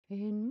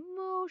In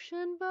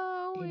motion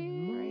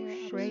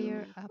bowing,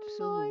 prayer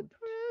absolute,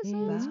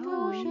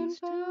 bowing,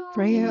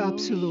 prayer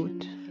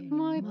absolute.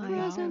 my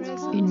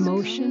presence In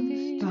motion,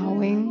 comes to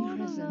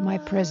bowing, my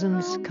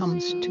presence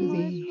comes to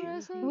thee.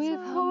 with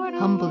heart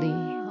Humbly,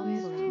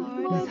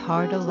 with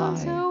heart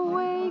alive,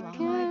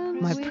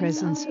 my awakens,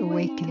 presence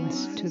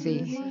awakens to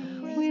thee.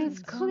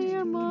 with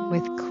clear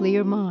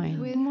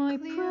mind, my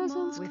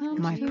presence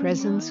my comes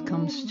presence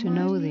comes to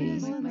know thee.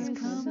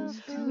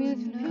 with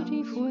pity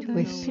for thy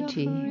With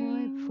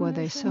pity for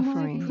thy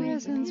suffering,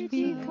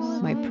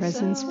 my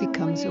presence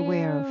becomes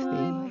aware of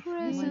thee.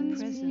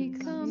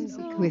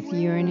 With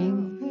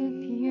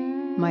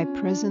yearning, my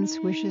presence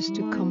wishes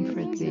to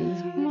comfort thee.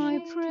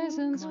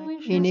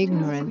 In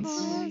ignorance,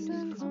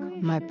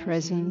 my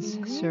presence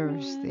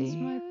serves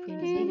thee.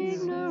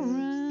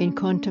 In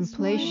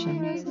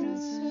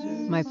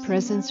contemplation, my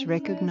presence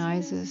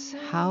recognizes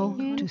how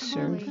to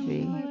serve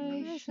thee.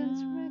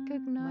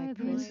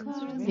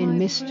 In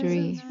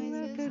mystery,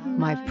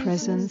 my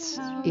presence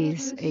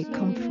is a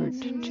comfort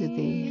to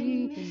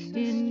thee.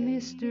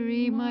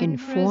 In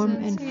form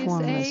and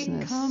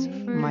formlessness,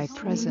 my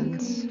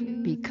presence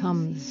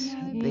becomes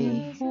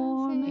thee.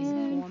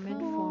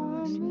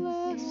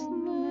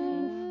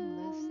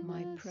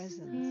 My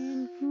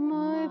presence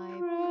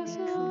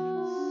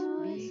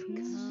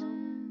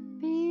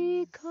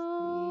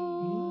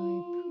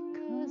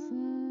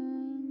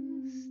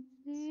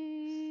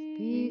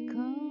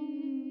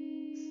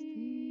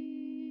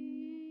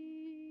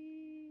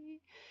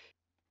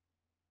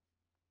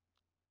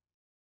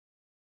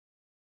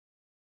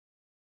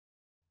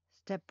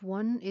Step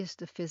 1 is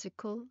the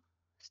physical,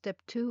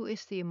 Step 2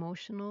 is the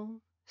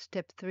emotional,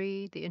 Step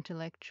 3 the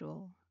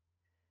intellectual,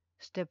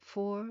 Step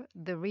 4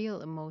 the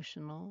real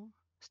emotional,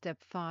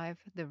 Step 5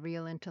 the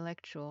real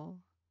intellectual.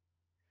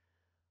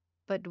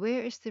 But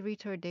where is the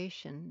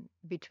retardation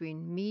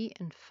between mi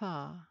and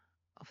fa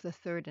of the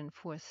third and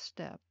fourth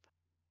step?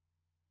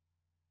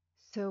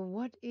 So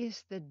what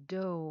is the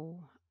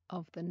do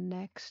of the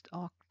next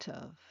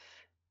octave?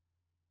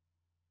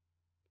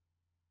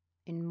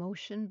 In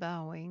motion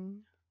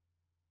bowing,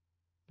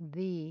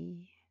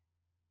 thee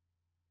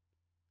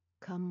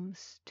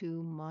comes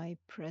to my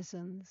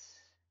presence,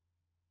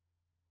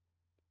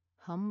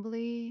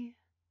 humbly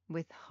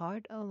with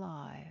heart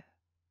alive,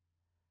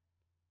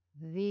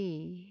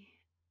 thee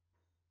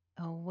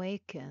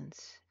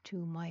awakens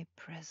to my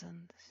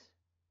presence.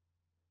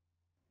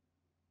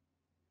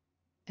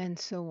 And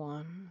so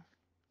on.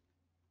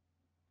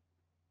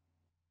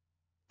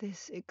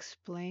 This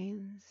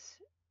explains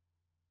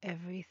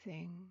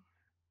everything.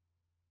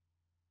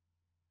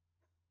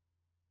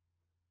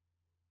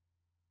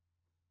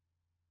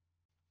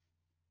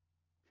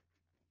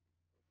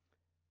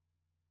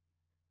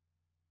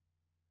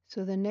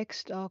 So the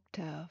next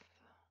octave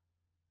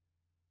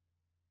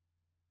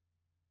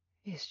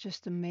is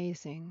just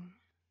amazing.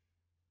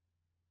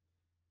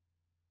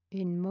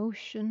 In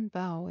motion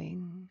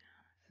bowing,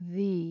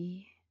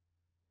 thee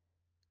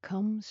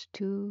comes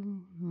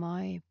to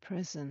my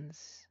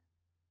presence,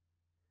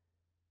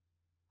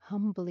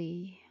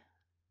 humbly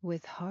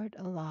with heart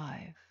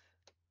alive,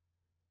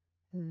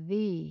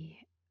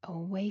 thee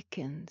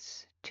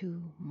awakens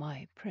to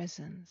my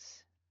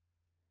presence.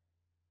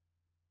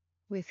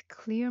 With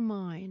clear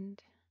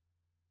mind,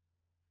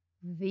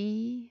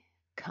 thee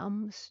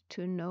comes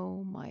to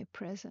know my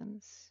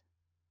presence.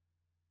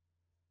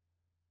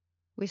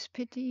 With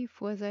pity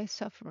for thy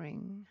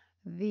suffering,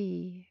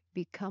 thee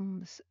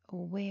becomes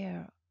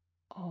aware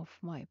of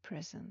my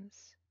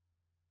presence.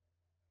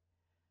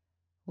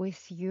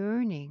 With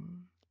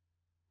yearning,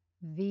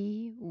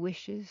 thee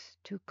wishes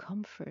to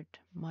comfort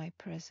my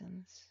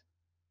presence.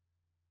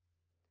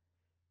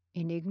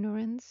 In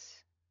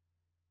ignorance,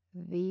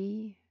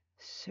 thee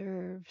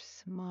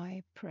serves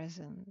my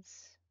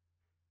presence.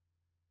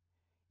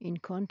 In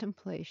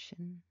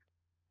contemplation,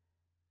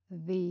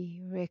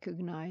 thee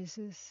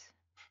recognizes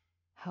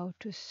how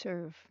to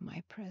serve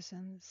my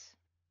presence.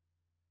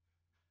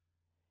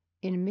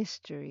 In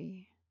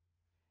mystery,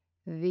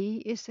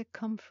 thee is a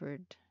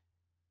comfort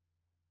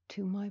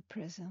to my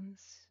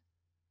presence.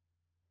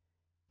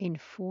 In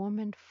form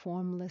and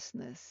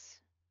formlessness,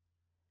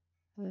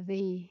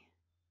 thee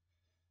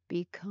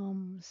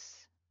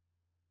becomes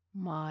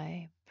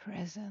my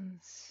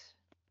presence.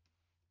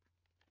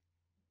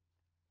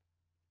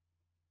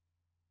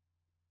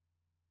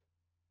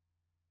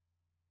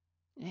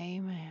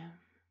 Amen.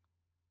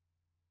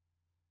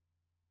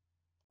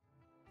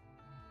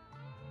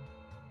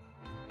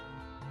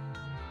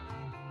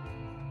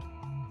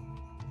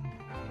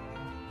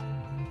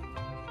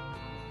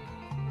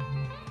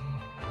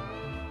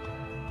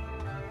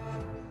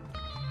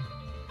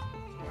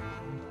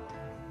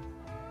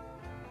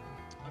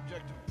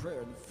 Objective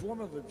prayer, the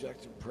form of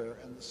objective prayer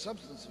and the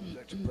substance of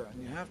objective prayer.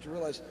 And you have to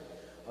realize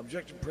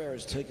objective prayer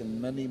has taken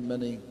many,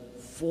 many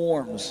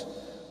forms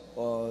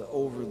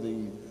over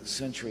the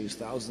centuries,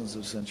 thousands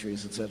of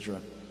centuries, etc.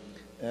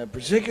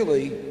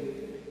 Particularly,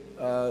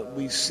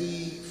 we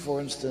see, for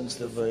instance,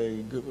 of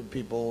a group of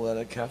people at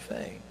a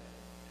cafe.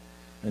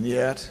 And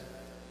yet,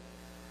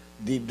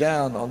 deep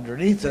down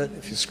underneath it,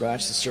 if you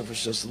scratch the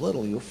surface just a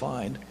little, you'll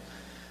find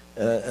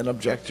an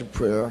objective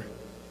prayer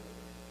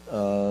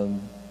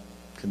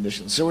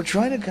condition. So we're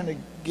trying to kind of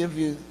give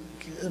you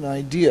an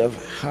idea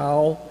of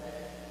how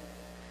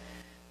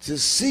to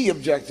see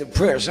objective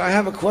prayer. So I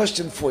have a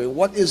question for you.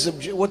 What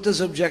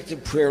does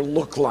objective prayer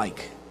look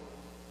like?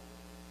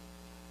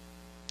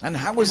 And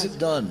how is it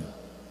done?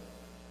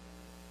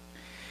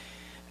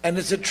 And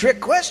it's a trick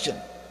question,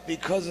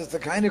 because it's the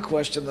kind of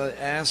question that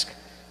I ask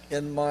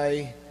in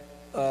my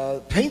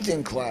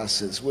painting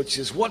classes, which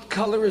is, what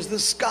color is the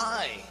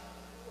sky?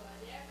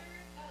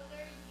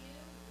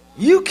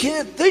 You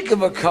can't think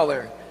of a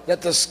color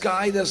that the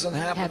sky doesn't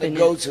happen to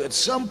go to. At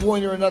some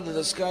point or another,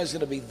 the sky's going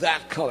to be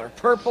that color.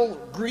 Purple,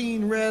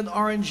 green, red,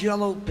 orange,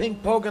 yellow,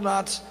 pink polka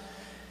dots.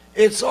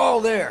 It's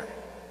all there.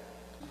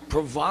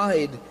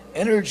 Provide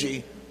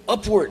energy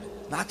upward,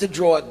 not to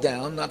draw it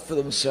down, not for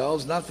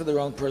themselves, not for their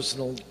own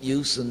personal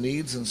use and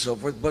needs and so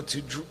forth, but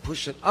to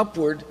push it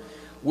upward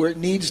where it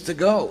needs to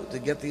go to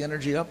get the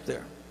energy up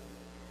there.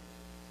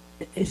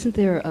 Isn't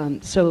there,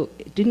 so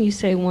didn't you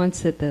say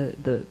once that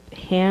the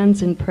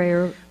hands in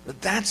prayer? But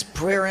that's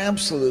prayer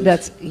absolute.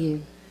 That's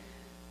in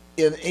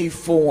a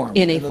form.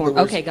 In a form.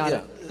 Words, Okay, got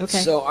it. Okay.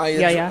 So I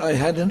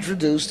had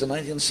introduced, in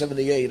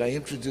 1978, I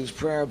introduced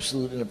prayer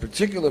absolute in a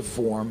particular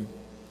form,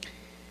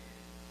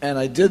 and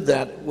I did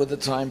that with the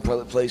time,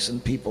 place,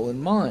 and people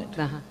in mind.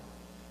 Uh-huh.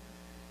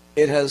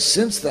 It has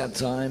since that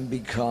time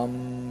become,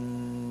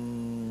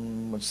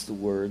 what's the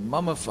word,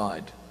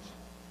 mummified.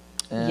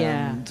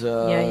 And,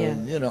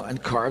 you know,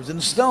 and carved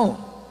in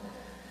stone.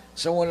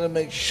 So I wanted to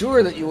make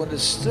sure that you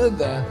understood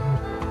that.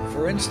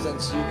 For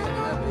instance, you can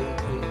have